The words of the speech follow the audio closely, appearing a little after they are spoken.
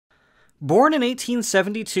Born in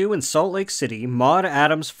 1872 in Salt Lake City, Maude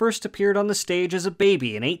Adams first appeared on the stage as a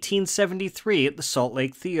baby in 1873 at the Salt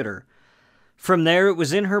Lake Theater. From there, it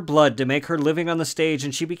was in her blood to make her living on the stage,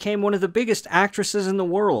 and she became one of the biggest actresses in the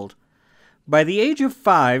world. By the age of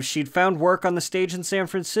 5, she'd found work on the stage in San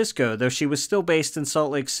Francisco, though she was still based in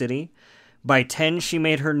Salt Lake City. By 10, she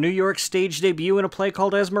made her New York stage debut in a play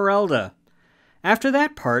called Esmeralda. After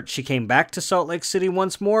that part, she came back to Salt Lake City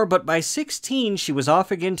once more, but by 16, she was off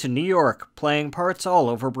again to New York, playing parts all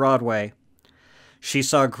over Broadway. She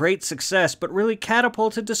saw great success, but really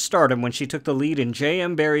catapulted to stardom when she took the lead in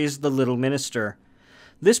J.M. Barrie's The Little Minister.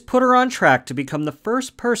 This put her on track to become the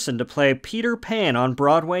first person to play Peter Pan on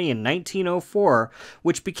Broadway in 1904,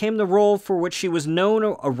 which became the role for which she was known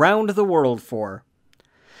around the world for.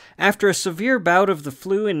 After a severe bout of the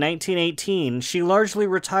flu in 1918, she largely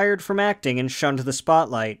retired from acting and shunned the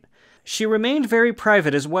spotlight. She remained very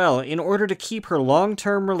private as well in order to keep her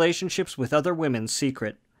long-term relationships with other women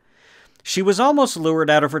secret. She was almost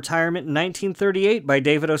lured out of retirement in 1938 by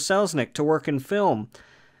David O. Selznick to work in film,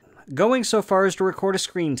 going so far as to record a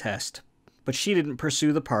screen test, but she didn't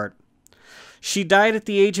pursue the part. She died at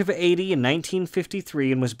the age of 80 in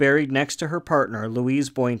 1953 and was buried next to her partner,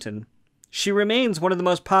 Louise Boynton. She remains one of the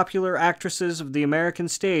most popular actresses of the American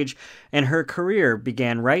stage, and her career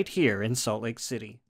began right here in Salt Lake City.